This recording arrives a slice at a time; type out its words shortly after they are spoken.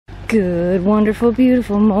Good, wonderful,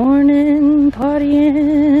 beautiful morning,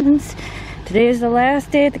 audience. Today is the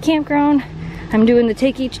last day at the campground. I'm doing the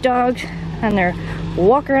take each dog on their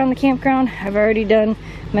walk around the campground. I've already done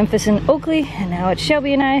Memphis and Oakley, and now it's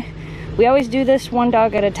Shelby and I. We always do this one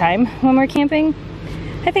dog at a time when we're camping.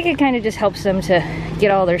 I think it kind of just helps them to get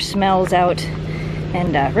all their smells out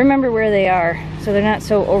and remember where they are, so they're not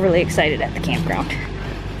so overly excited at the campground.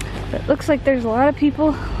 But it looks like there's a lot of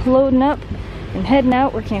people loading up and heading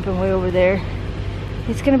out. We're camping way over there.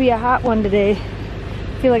 It's gonna be a hot one today.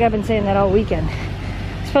 I feel like I've been saying that all weekend.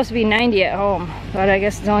 It's supposed to be 90 at home, but I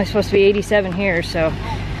guess it's only supposed to be 87 here, so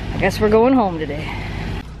I guess we're going home today.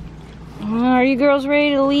 Are you girls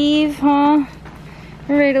ready to leave, huh?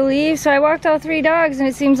 We're ready to leave. So I walked all 3 dogs and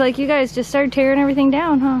it seems like you guys just started tearing everything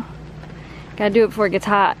down, huh? Gotta do it before it gets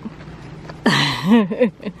hot.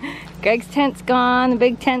 Greg's tent's gone, the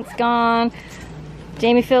big tent's gone.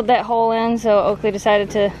 Jamie filled that hole in, so Oakley decided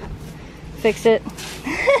to fix it.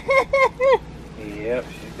 Yep,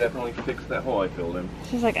 she's definitely fixed that hole I filled in.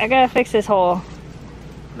 She's like, I gotta fix this hole.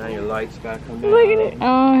 Now your lights gotta come down. Look at it.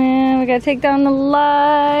 Oh yeah, we gotta take down the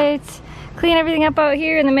lights, clean everything up out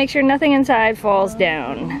here, and then make sure nothing inside falls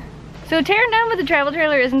down. So tearing down with the travel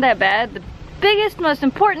trailer isn't that bad. The biggest, most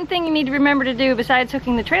important thing you need to remember to do besides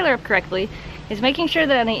hooking the trailer up correctly is making sure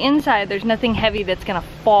that on the inside there's nothing heavy that's gonna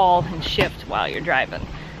fall and shift while you're driving.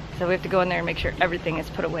 So we have to go in there and make sure everything is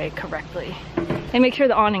put away correctly. And make sure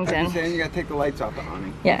the awning's in. I'm saying you gotta take the lights off the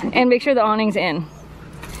awning. Yeah, and make sure the awning's in.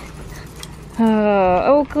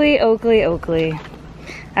 Oakley, Oakley, Oakley.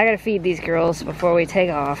 I gotta feed these girls before we take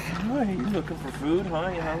off. Oh, you looking for food,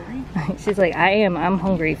 huh? You hungry? She's like, I'm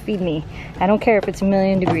hungry, feed me. I don't care if it's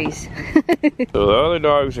 1,000,000 degrees. So the other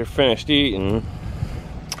dogs are finished eating.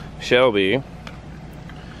 Shelby,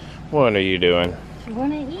 what are you doing? She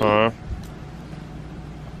wanna eat. Huh?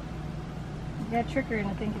 You gotta trick her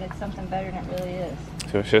into thinking it's something better than it really is.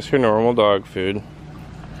 So it's just her normal dog food.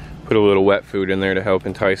 Put a little wet food in there to help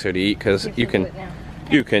entice her to eat, because you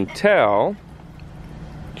can tell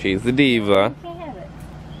she's the diva. You can't have it.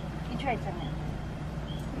 You tried some now.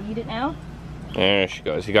 You eat it now? There she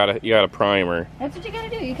goes. You gotta prime her. That's what you gotta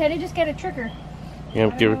do. You kinda just gotta trick her.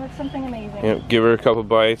 Yep, give her, it's something amazing. yep, give her a couple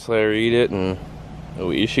bites, let her eat it, and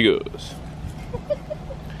away she goes.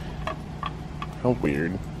 How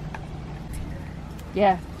weird.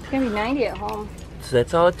 Yeah, it's gonna be 90 at home. So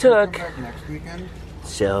that's all it took. Come back next weekend.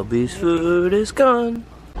 Shelby's food is gone.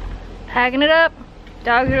 Packing it up.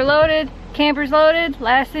 Dogs are loaded. Camper's loaded.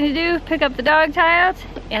 Last thing to do, pick up the dog tie-outs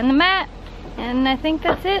and the mat. And I think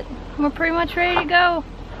that's it. We're pretty much ready to go.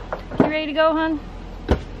 You ready to go, hon?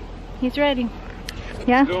 He's ready.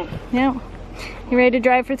 Yeah? Yeah. You ready to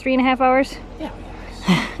drive for 3.5 hours? Yeah.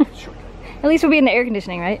 Sure. At least we'll be in the air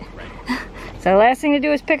conditioning, right? So the last thing to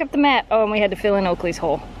do is pick up the mat. Oh, and we had to fill in Oakley's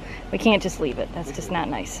hole. We can't just leave it. That's just not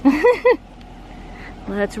nice.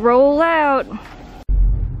 Let's roll out.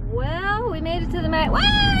 Well, we made it to the mat. Wow,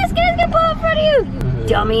 this guy's gonna pull in front of you, you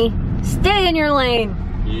dummy. Stay in your lane.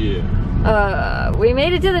 Yeah. We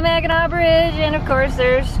made it to the Mackinac Bridge, and of course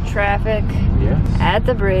there's traffic at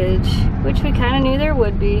the bridge, which we kind of knew there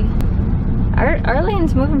would be. Our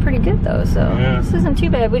lane's moving pretty good though, so this isn't too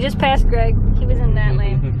bad. We just passed Greg. He was in that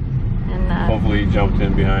lane. And hopefully he jumped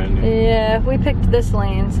in behind you. Yeah, we picked this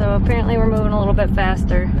lane, so apparently we're moving a little bit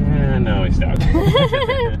faster. Yeah, no, he stopped.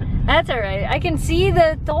 That's alright. I can see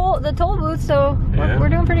the toll booth, so we're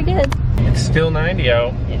doing pretty good. It's still 90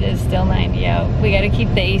 out. It is still 90 out. We gotta keep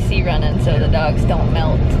the AC running so the dogs don't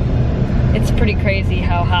melt. It's pretty crazy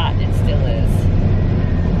how hot it still is.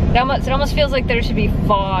 It almost feels like there should be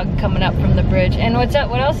fog coming up from the bridge. And what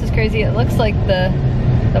else is crazy? It looks like the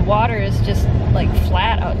water is just like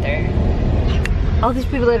flat out there. All these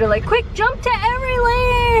people that are like, quick, jump to every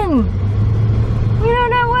lane! We don't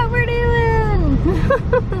know what we're doing!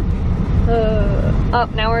 Oh,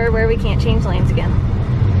 now we're where we can't change lanes again.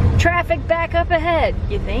 Traffic back up ahead,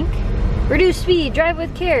 you think? Reduce speed, drive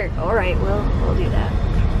with care. All right, we'll do that.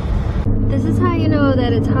 This is how you know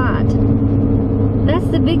that it's hot. That's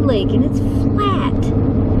the big lake and it's flat.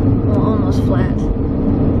 Well, almost flat.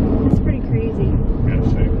 That's pretty crazy.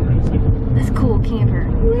 That's cool camper.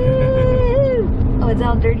 Woo! Oh, it's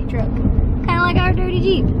all dirty truck. Kind of like our dirty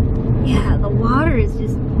Jeep. Yeah, the water is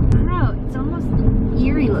just, I don't know, it's almost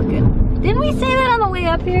eerie looking. Didn't we say that on the way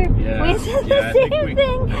up here? Yeah. We said the same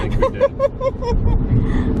thing. I think we did.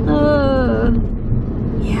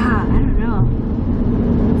 Yeah, I don't know.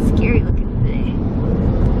 It's scary looking today.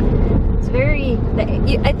 It's very,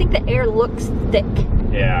 I think the air looks thick.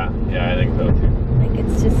 Yeah, I think so too. Like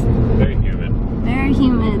it's just very humid. Very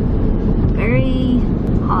humid. Very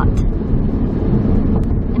hot.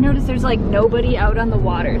 noticed there's like nobody out on the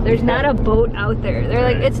water. There's not a boat out there. They're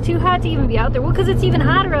like, it's too hot to even be out there. Well, because it's even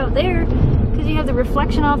hotter out there because you have the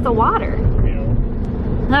reflection off the water.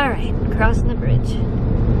 All right, crossing the bridge.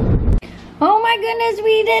 Oh my goodness,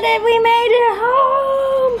 we did it. We made it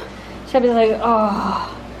home. Shelby's like,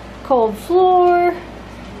 oh, cold floor.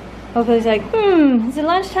 Hopefully he's like, is it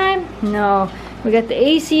lunchtime? No. We got the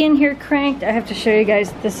AC in here cranked. I have to show you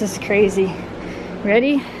guys. This is crazy.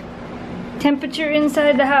 Ready? Temperature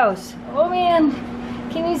inside the house. Oh man,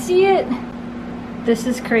 can you see it? This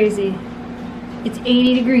is crazy. It's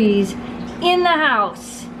 80 degrees in the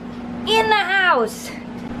house. In the house.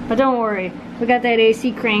 But don't worry, we got that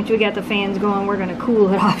AC cranked, we got the fans going, we're gonna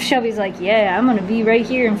cool it off. Shelby's like, yeah, I'm gonna be right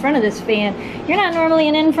here in front of this fan. You're not normally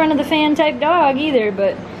an in front of the fan type dog either,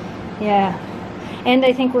 but yeah. And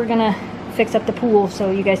I think we're gonna fix up the pool so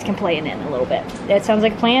you guys can play in it a little bit. That sounds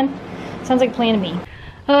like a plan? Sounds like a plan to me.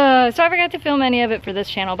 So I forgot to film any of it for this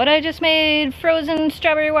channel, but I just made frozen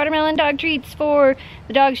strawberry watermelon dog treats for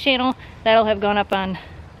the dogs channel. That'll have gone up on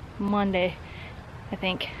Monday, I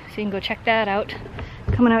think. So you can go check that out.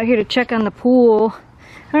 Coming out here to check on the pool.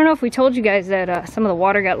 I don't know if we told you guys that some of the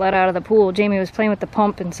water got let out of the pool. Jamie was playing with the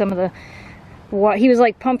pump and some of the he was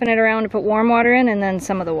like pumping it around to put warm water in, and then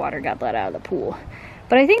some of the water got let out of the pool.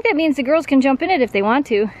 But I think that means the girls can jump in it if they want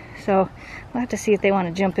to. So we'll have to see if they want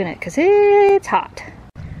to jump in it because it's hot.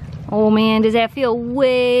 Oh man, does that feel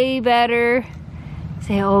way better?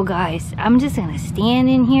 Say, oh guys, I'm just gonna stand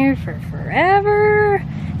in here for forever.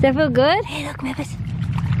 Does that feel good? Hey, look, Memphis.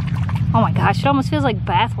 Oh my gosh, it almost feels like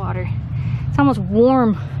bath water. It's almost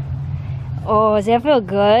warm. Oh, does that feel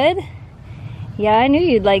good? Yeah, I knew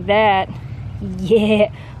you'd like that.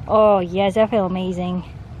 Yeah. Oh, yes, that feel amazing.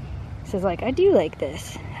 So it's like, I do like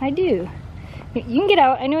this. I do. You can get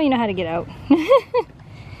out. I know you know how to get out.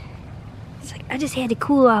 It's like, I just had to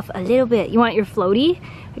cool off a little bit. You want your floaty?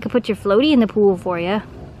 I could put your floaty in the pool for you.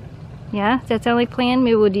 Yeah? Does that sound like a plan?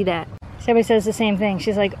 Maybe we'll do that. Somebody says the same thing.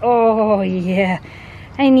 She's like, oh, yeah.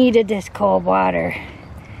 I needed this cold water.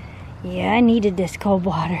 Yeah, I needed this cold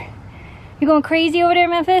water. You going crazy over there,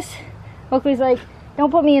 Memphis? Oakley's like,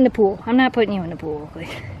 don't put me in the pool. I'm not putting you in the pool, Oakley.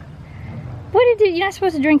 What did you? You're not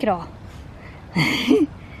supposed to drink it all. Does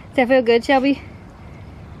that feel good, Shelby?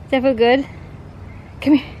 Does that feel good?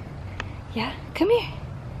 Come here. Yeah, come here.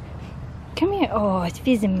 Come here. Oh, it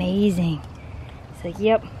feels amazing. It's like,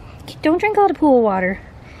 yep. Don't drink all the pool water.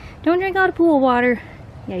 Don't drink all the pool water.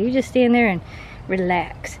 Yeah, you just stand there and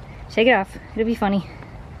relax. Shake it off. It'll be funny.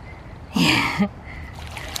 Yeah.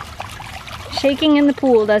 Shaking in the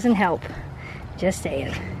pool doesn't help. Just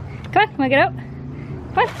saying. Come on, wanna get out?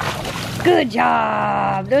 Come on. Good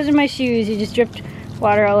job. Those are my shoes. You just dripped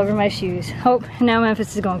water all over my shoes. Oh, now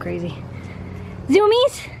Memphis is going crazy.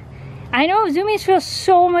 Zoomies? I know, zoomies feel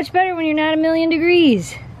so much better when you're not 1,000,000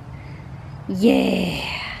 degrees. Yeah.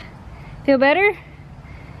 Feel better?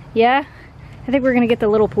 Yeah? I think we're gonna get the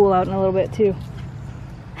little pool out in a little bit too.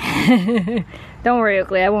 Don't worry,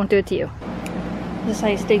 Oakley, I won't do it to you. This is how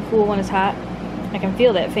you stay cool when it's hot. I can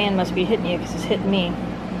feel that fan must be hitting you because it's hitting me.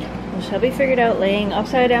 Well, Shelby figured out laying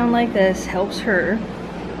upside down like this helps her.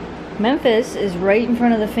 Memphis is right in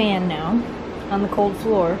front of the fan now on the cold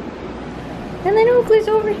floor. And then Oakley's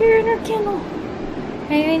over here in her kennel.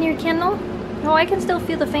 Are you in your kennel? Oh, I can still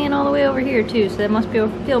feel the fan all the way over here too, so that must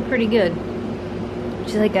feel pretty good.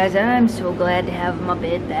 She's like, guys, I'm so glad to have my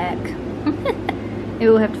bed back. Maybe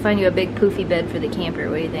we'll have to find you a big poofy bed for the camper.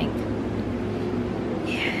 What do you think?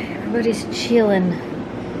 Yeah, everybody's chilling.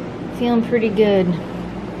 Feeling pretty good.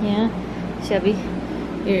 Yeah? Shelby,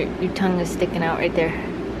 your tongue is sticking out right there.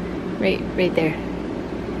 Right there.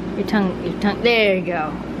 Your tongue, there you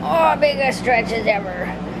go. Oh, biggest stretch as ever.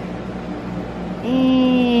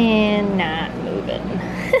 And not moving.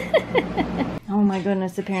 Oh my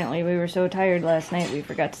goodness, apparently we were so tired last night we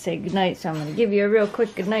forgot to say goodnight, so I'm going to give you a real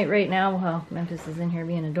quick goodnight right now. Well, Memphis is in here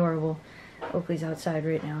being adorable. Oakley's outside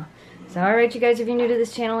right now. So alright you guys, if you're new to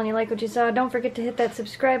this channel and you like what you saw, don't forget to hit that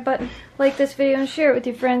subscribe button, like this video, and share it with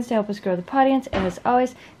your friends to help us grow the audience. And as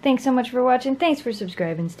always, thanks so much for watching, thanks for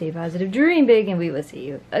subscribing, stay positive, dream big, and we will see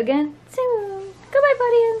you again soon. Goodbye,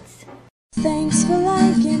 audience! Thanks for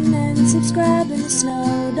liking and subscribing to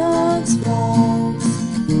Snow Dogs Vlog.